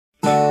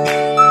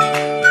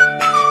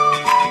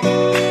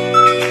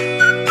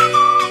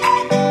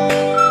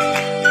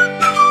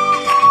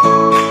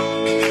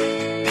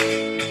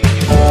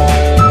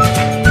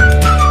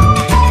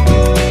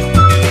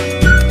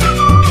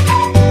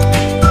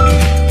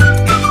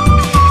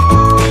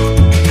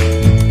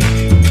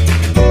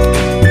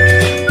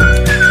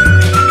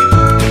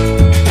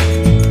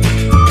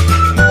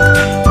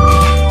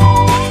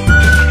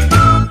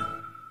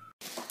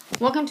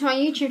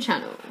YouTube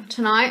channel.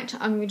 Tonight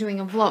I'm going to be doing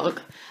a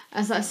vlog.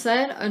 As I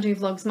said, I do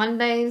vlogs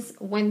Mondays,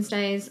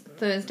 Wednesdays,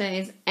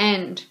 Thursdays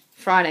and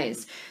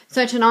Fridays.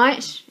 So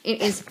tonight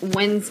it is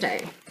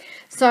Wednesday.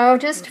 So I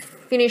just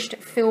finished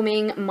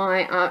filming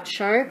my art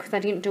show because I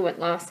didn't do it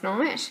last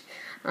night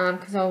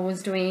because I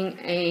was doing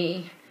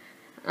a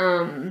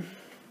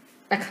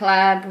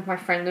collab with my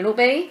friend Little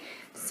Bee.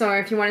 So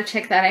if you want to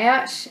check that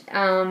out,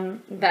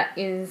 that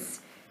is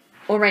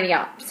already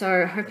up.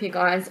 So I hope you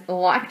guys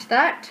liked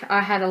that.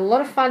 I had a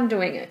lot of fun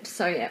doing it.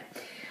 So yeah.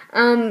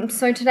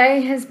 So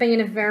today has been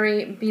a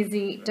very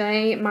busy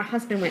day. My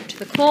husband went to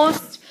the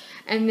course,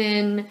 and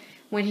then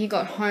when he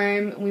got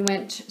home, we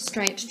went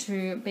straight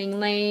to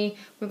Beenleigh.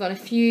 We've got a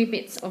few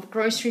bits of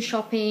grocery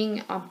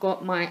shopping. I've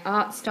got my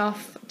art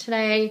stuff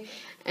today,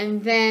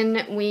 and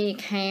then we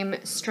came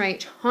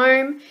straight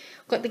home.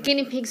 Got the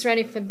guinea pigs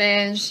ready for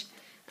bed.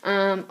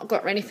 I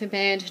got ready for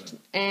bed,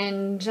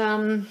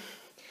 and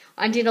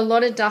I did a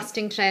lot of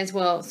dusting today as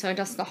well. So I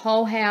dusted the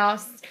whole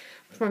house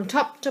from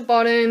top to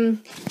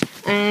bottom,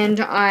 and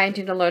I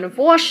did a load of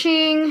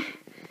washing.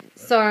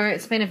 So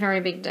it's been a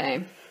very big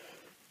day.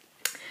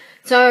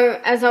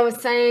 So as I was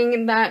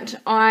saying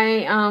that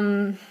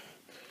I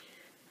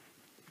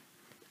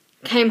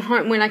came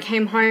home, when I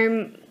came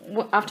home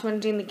after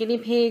doing the guinea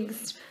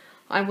pigs,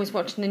 I was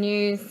watching the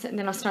news, and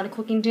then I started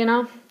cooking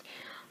dinner.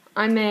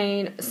 I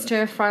made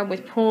stir fry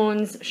with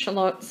prawns,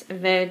 shallots,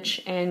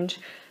 veg and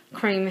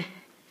cream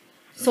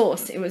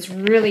sauce. It was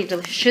really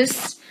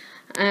delicious.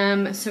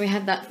 So we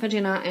had that for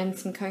dinner and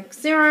some Coke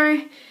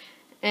Zero.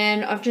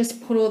 And I've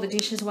just put all the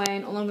dishes away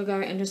not long ago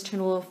and just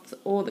turned off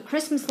all the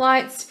Christmas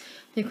lights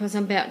because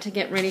I'm about to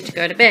get ready to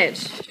go to bed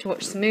to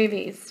watch some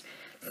movies.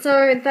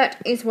 So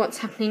that is what's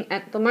happening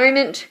at the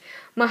moment.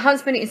 My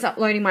husband is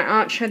uploading my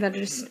art show that I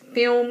just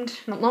filmed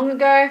not long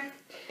ago.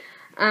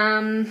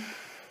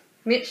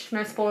 Mitch,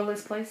 no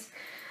spoilers please.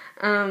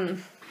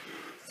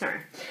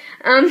 Sorry.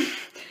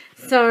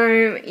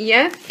 So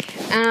yeah,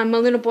 my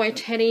little boy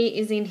Teddy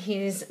is in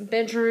his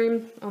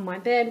bedroom on my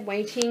bed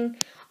waiting.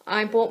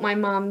 I bought my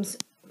mum's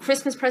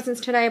Christmas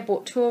presents today. I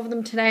bought 2 of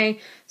them today,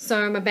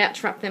 so I'm about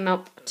to wrap them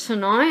up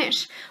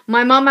tonight.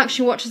 My mum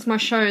actually watches my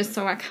shows,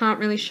 so I can't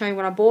really show you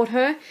what I bought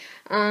her,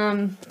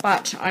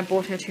 but I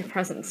bought her 2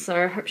 presents,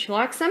 so I hope she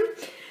likes them.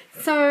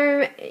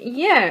 So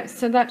yeah,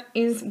 so that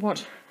is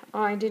what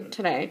I did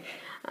today.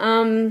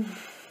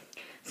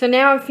 So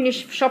now I've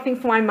finished shopping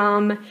for my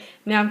mum.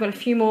 Now I've got a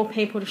few more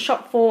people to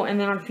shop for, and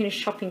then I'm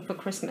finished shopping for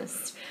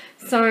Christmas.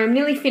 So I'm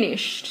nearly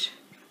finished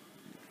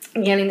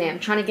getting there. I'm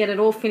trying to get it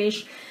all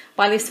finished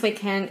by this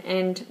weekend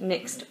and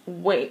next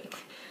week.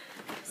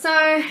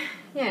 So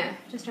yeah,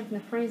 just open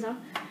the freezer.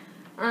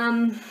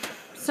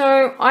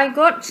 So I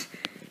got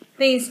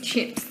these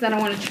chips that I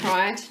want to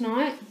try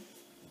tonight.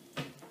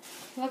 I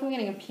feel like I'm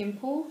getting a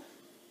pimple.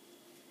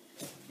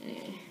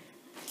 Yeah.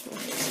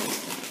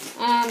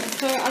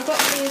 So I got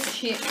these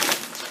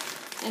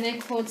chips, and they're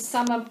called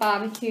Summer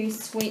Barbecue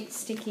Sweet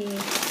Sticky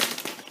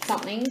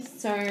something.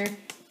 So, do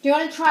you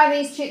want to try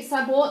these chips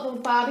I bought, the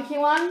barbecue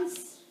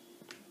ones?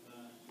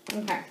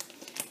 Okay.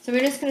 So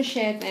we're just going to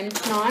share them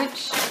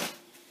tonight,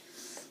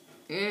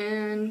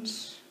 and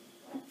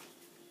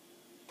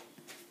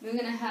we're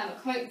going to have a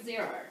Coke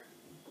Zero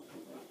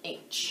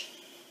each.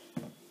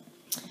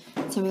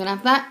 So we're going to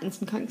have that and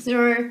some Coke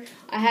Zero.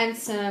 I had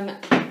some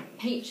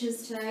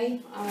peaches today,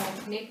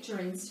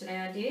 nectarines today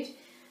I did,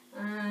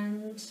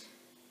 and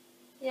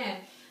yeah.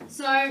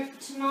 So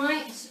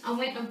tonight I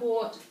went and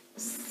bought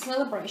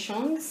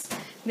Celebrations.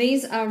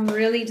 These are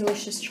really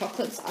delicious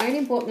chocolates. I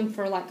only bought them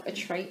for like a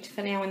treat,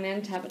 for now and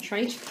then to have a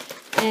treat,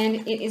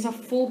 and it is a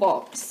full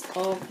box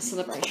of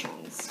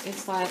Celebrations.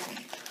 It's like,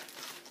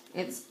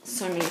 it's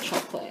so many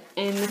chocolate,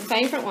 and the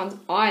favourite ones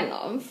I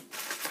love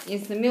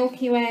is the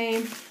Milky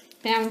Way,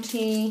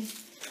 Bounty,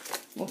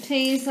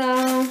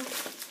 Malteser.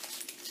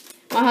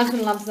 My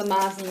husband loves the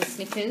Mars and the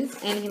Snickers,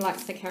 and he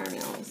likes the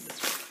caramels.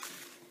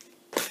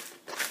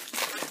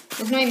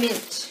 There's no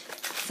mint,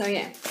 so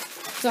yeah.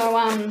 So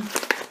I'm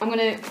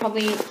gonna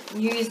probably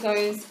use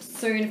those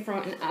soon for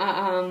an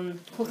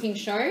cooking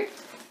show,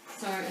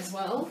 so as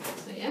well.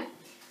 So yeah,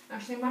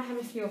 actually I might have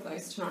a few of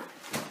those tonight.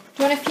 Do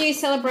you want a few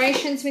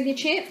Celebrations with your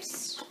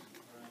chips?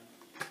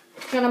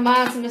 Do you want a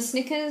Mars and a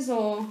Snickers,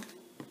 or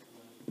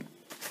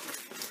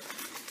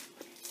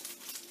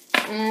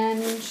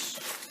and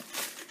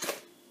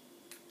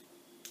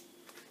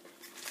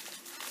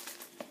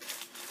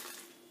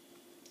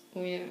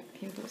oh yeah,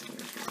 pimples coming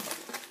through.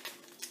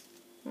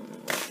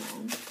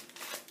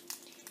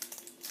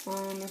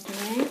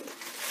 Okay.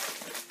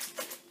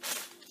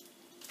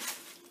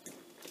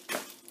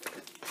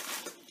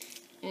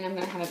 And I'm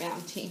going to have a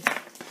Bounty.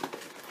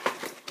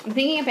 I'm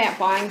thinking about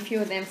buying a few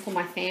of them for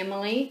my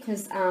family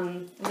because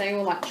they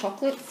all like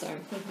chocolate, so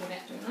I'm thinking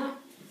about doing that.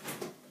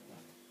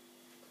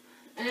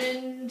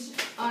 And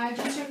I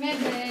just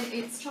remembered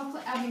it's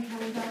chocolate advent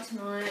calendar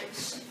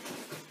tonight.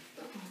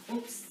 Oh,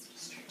 oops.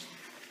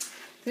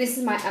 This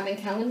is my advent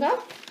calendar.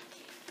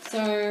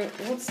 So,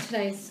 what's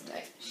today's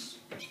date?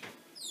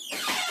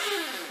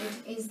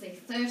 It is the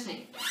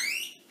 13th.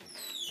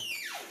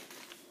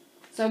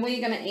 So So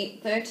we're going to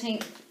eat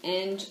 13th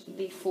and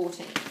the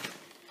 14th.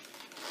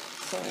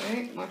 So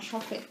my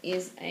chocolate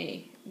is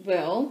a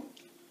Well.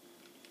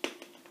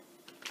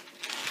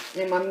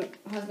 And my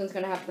husband's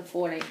going to have the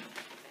 14th.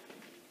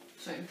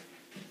 So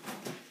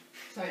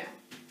yeah.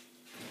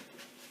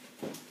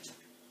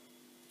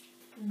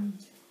 I'm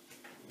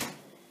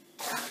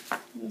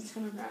just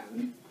going to grab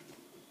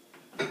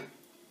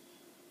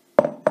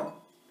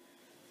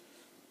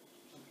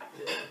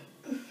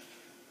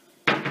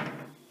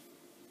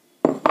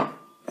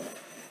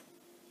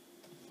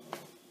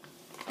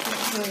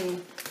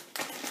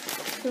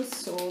feels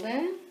sore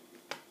there.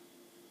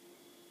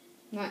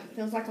 Like,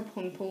 feels like a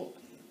pimple.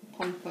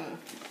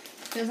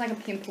 Feels like a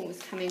pimple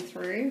is coming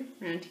through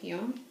around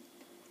here.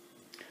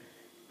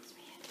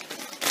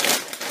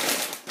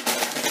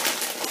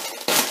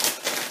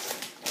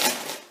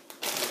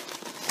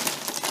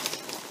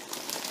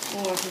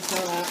 Oh, I can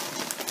smell that.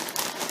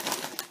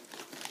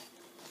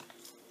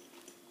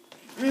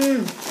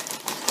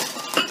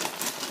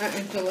 That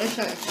is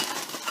delicious.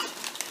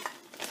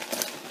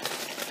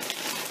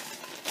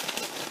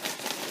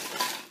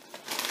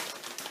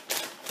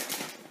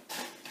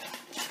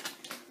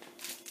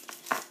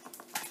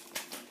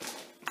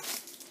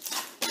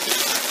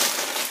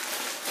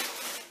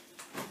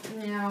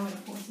 Now I'm going to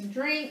pour some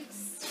drinks.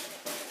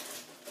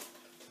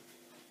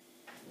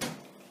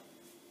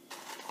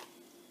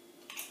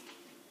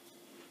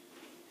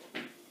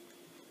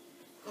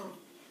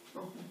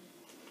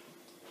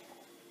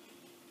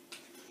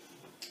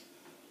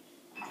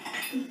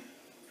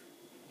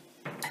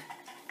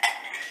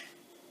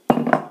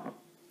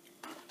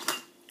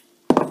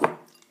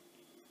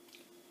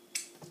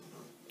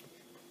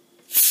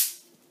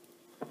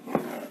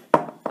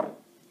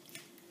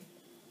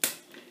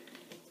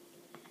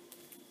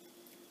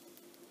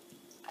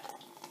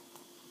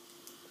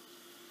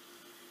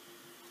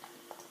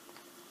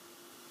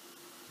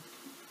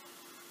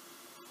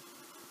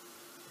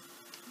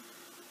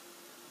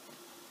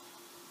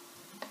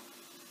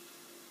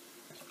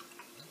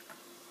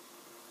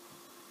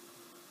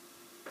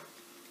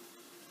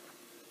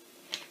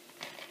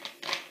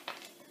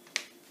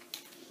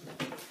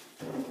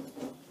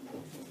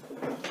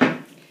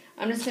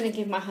 I'm just going to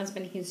give my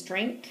husband his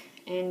drink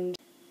and...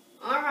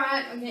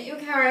 Alright, I'll get you a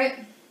carrot.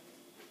 I'm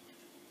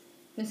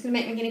just going to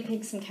make my guinea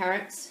pig some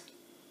carrots.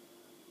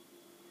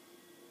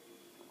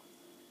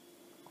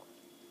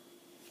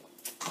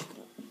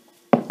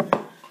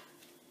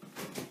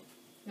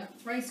 Got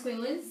 3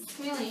 squealing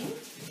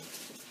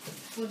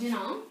for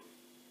dinner.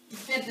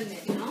 Fed them their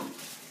dinner.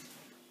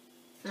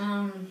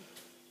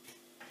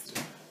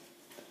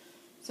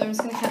 So I'm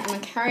just going to cut them a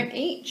carrot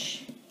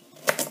each.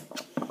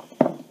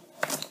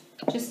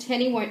 Just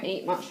Teddy won't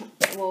eat much.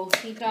 Well,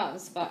 he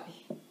does, but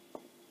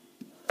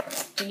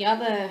the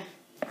other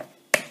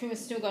 2 have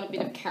still got a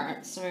bit of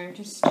carrot, so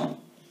just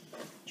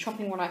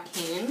chopping what I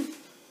can.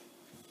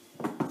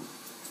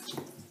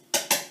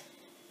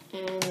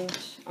 And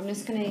I'm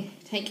just going to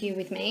take you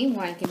with me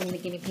while giving the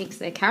guinea pigs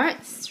their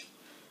carrots.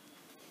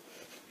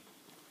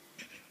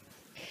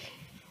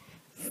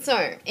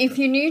 So, if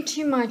you're new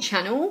to my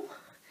channel,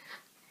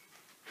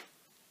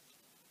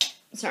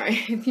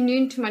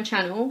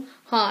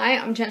 hi,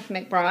 I'm Jennifer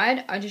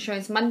McBride. I do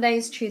shows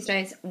Mondays,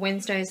 Tuesdays,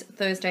 Wednesdays,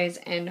 Thursdays,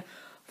 and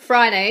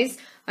Fridays.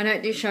 I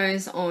don't do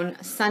shows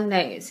on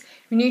Sundays.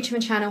 If you're new to my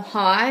channel,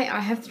 hi,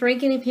 I have 3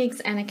 guinea pigs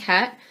and a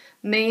cat,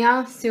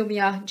 Mia,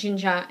 Sylvia,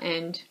 Ginger,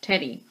 and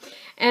Teddy.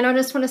 And I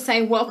just want to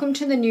say welcome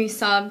to the new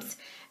subs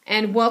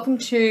and welcome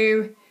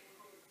to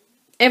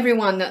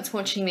everyone that's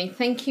watching me.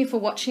 Thank you for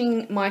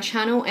watching my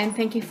channel and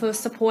thank you for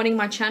supporting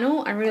my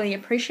channel. I really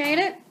appreciate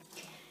it.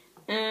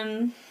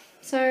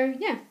 So,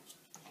 yeah.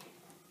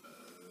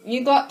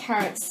 You got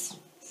carrots.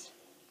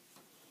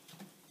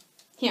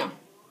 Here.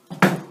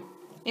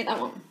 Eat that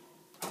one.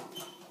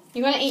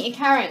 You gotta eat your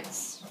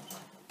carrots.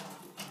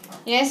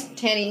 Yes,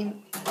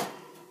 Teddy.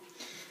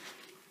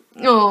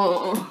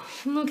 Oh,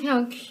 look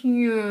how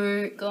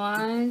cute,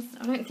 guys.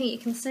 I don't think you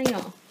can see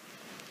her.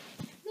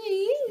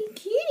 You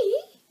cutie.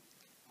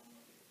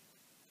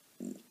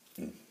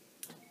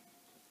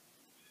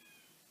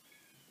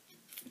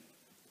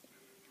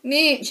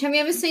 Mitch, have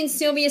you ever seen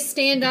Sylvia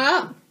stand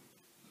up? Of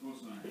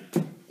course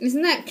not.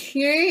 Isn't that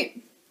cute?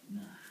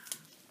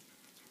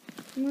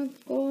 No.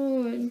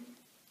 Oh my god.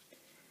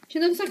 She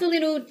looks like a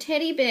little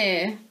teddy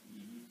bear.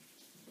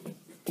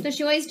 Mm-hmm. Does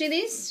she always do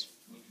this?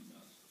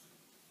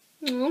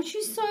 Oh,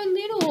 she's so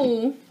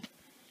little.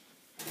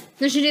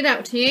 Does she do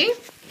that to you?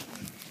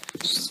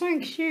 She's so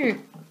cute.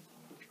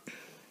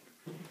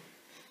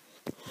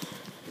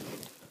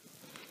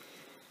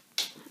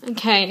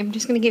 Okay, I'm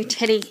just going to give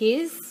Teddy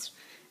his.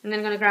 And then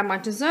I'm going to grab my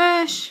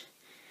dessert.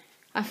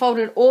 I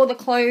folded all the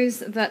clothes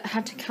that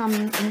had to come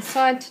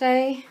inside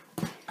today.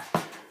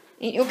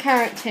 Eat your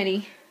carrot,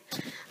 Teddy.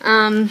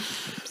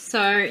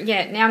 So,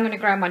 yeah, now I'm going to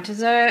grab my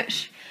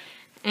dessert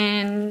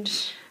and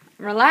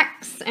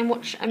relax and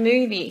watch a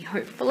movie,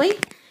 hopefully.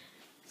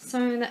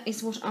 So that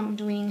is what I'm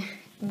doing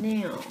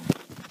now.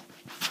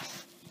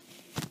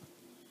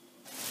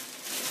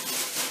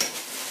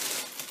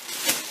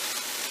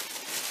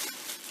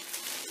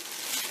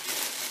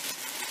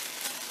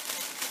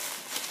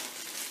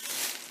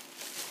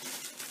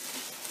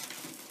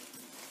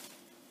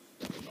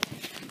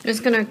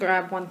 Just going to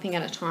grab one thing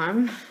at a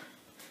time.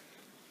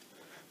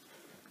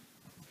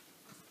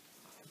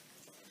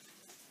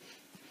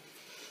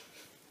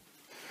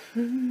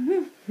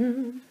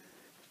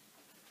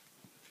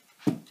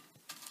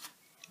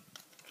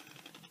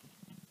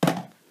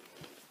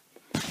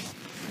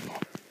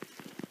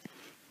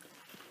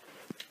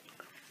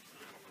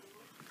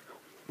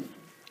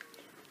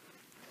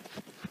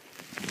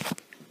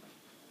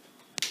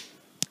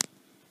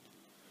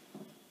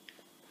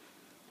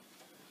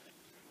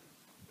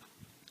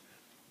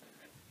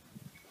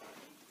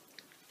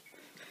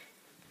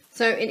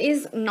 So it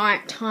is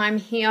night time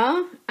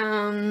here.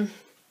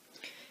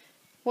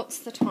 What's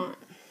the time?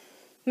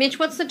 Mitch,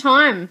 what's the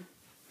time?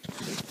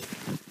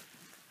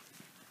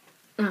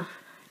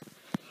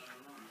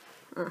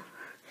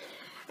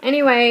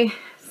 Anyway,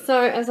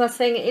 so as I was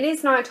saying, it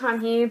is night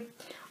time here.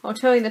 I'll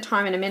tell you the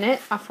time in a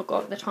minute. I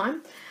forgot the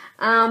time.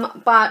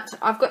 But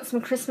I've got some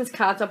Christmas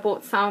cards. I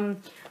bought some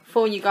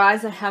for you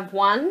guys that have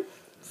won.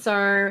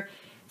 So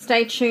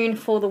stay tuned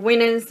for the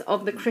winners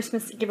of the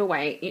Christmas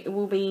giveaway. It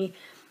will be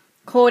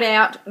called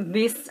out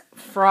this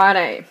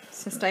Friday.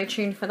 So stay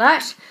tuned for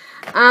that.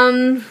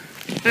 And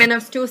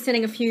I'm still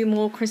sending a few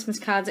more Christmas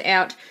cards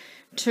out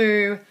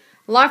to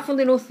Life for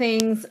Little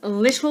Things,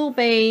 Little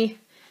B,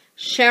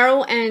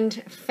 Cheryl and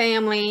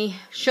family,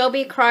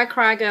 Shelby Cry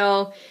Cry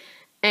Girl,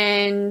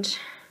 and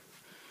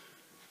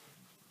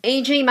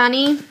EG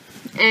Money,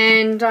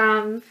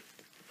 and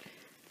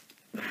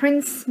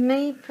Prince.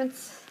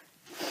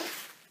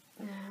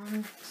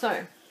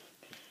 So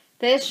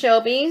there's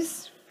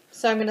Shelby's.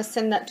 So I'm going to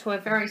send that to her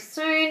very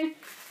soon.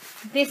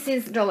 This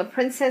is Dollar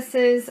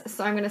Princesses.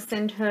 So I'm going to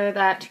send her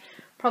that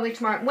probably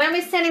tomorrow. When are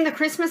we sending the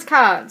Christmas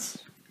cards?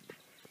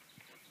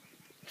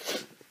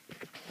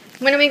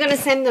 When are we going to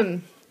send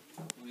them?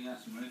 What are you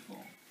asking me for?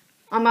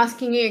 I'm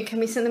asking you, can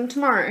we send them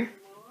tomorrow?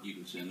 You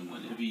can send them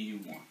whenever you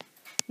want.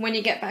 When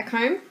you get back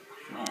home?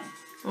 Sure.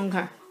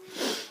 Okay.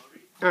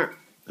 Alright.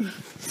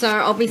 So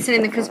I'll be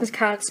sending the Christmas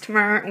cards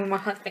tomorrow when my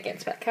husband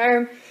gets back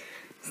home.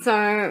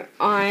 So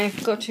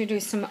I've got to do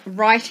some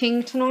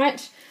writing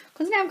tonight.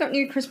 Because now I've got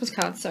new Christmas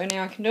cards, so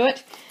now I can do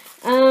it.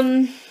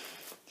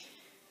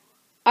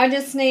 I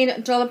just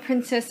need Dollar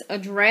Princess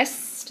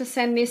address to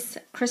send this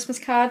Christmas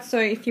card. So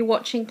if you're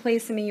watching,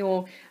 please send me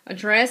your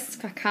address.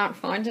 I can't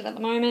find it at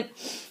the moment.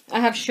 I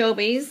have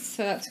Shelby's,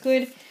 so that's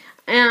good.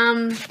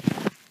 And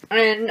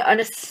I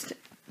just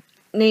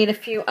need a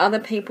few other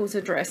people's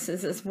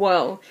addresses as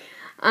well.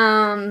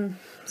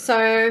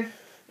 So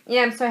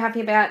yeah, I'm so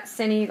happy about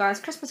sending you guys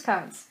Christmas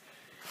cards.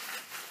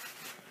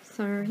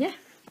 So yeah.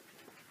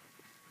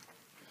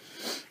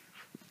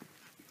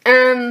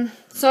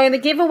 So the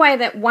giveaway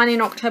that won in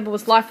October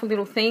was Life for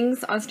Little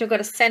Things. I've still got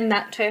to send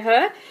that to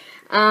her.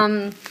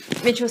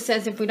 Mitchell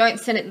says if we don't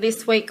send it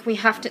this week, we'll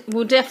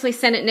definitely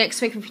send it next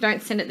week if we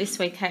don't send it this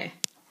week, hey?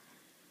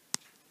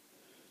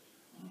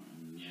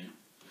 Yeah.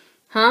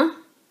 Huh?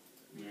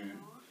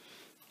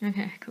 Yeah.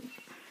 Okay, cool.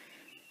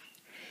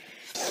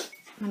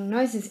 My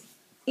nose is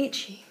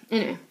itchy.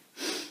 Anyway.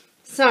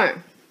 So.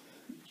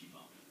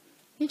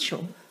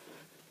 Mitchell.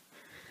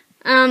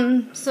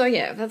 So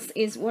yeah, that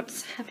is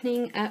what's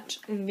happening at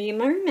the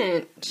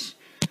moment.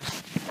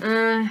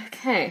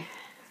 Okay.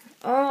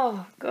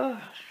 Oh,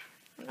 gosh.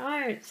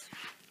 Nose.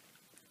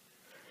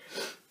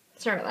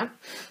 Sorry about that.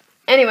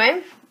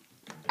 Anyway,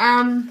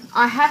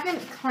 I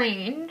haven't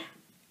cleaned.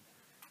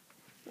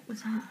 What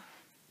was that?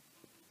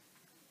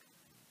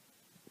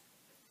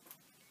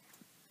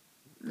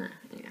 No,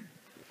 yeah.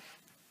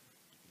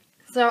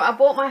 So I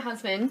bought my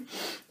husband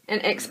an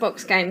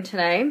Xbox game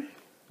today.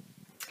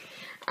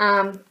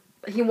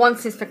 He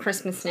wants this for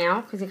Christmas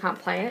now because he can't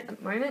play it at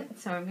the moment.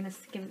 So I'm going to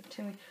give it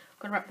to him. I've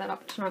got to wrap that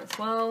up tonight as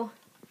well.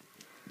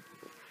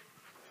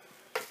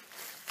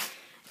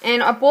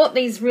 And I bought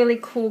these really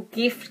cool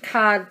gift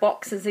card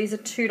boxes. These are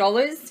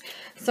 $2.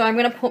 So I'm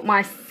going to put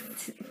my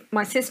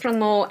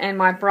sister-in-law and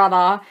my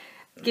brother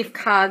gift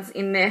cards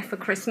in there for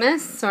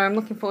Christmas. So I'm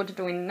looking forward to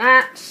doing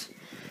that.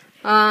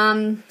 So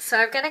I'm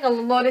getting a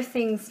lot of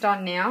things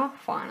done now,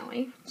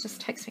 finally. It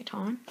just takes me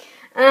time.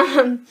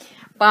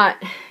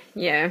 But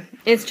yeah,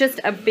 it's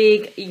just a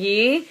big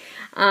year.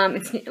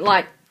 It's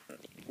like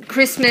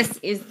Christmas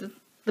is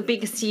the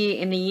biggest year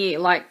in the year.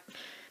 Like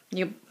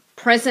your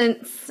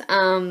presents,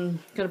 got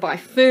to buy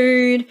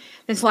food.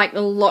 There's like a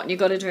lot you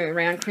got to do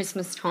around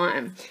Christmas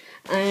time.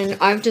 And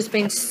I've just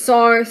been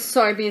so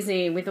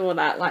busy with all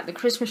that. Like the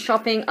Christmas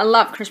shopping. I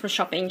love Christmas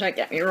shopping, don't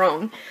get me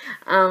wrong.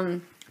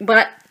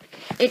 But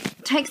it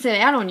takes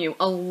it out on you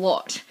a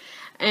lot.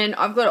 And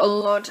I've got a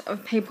lot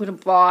of people to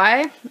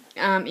buy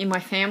in my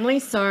family,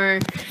 so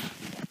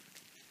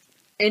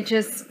it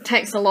just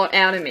takes a lot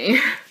out of me.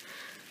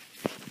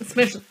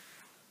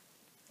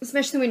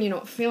 Especially when you're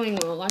not feeling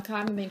well. Like I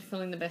haven't been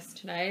feeling the best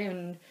today,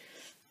 and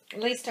at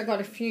least I got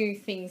a few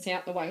things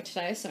out the way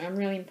today, so I'm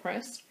really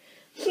impressed.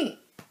 I'm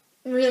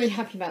really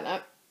happy about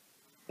that.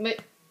 But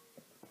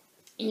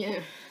yeah.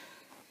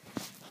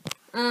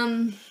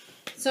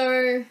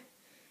 So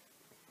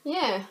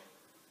yeah.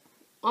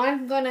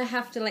 I'm going to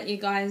have to let you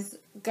guys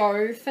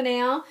go for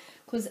now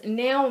because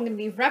now I'm going to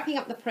be wrapping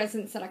up the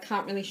presents that I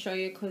can't really show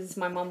you because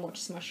my mum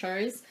watches my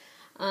shows.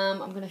 I'm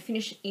going to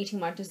finish eating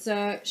my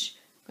dessert.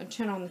 I'm going to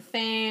turn on the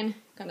fan. I'm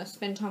going to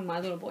spend time with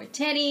my little boy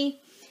Teddy.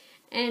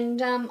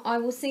 And I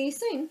will see you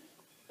soon.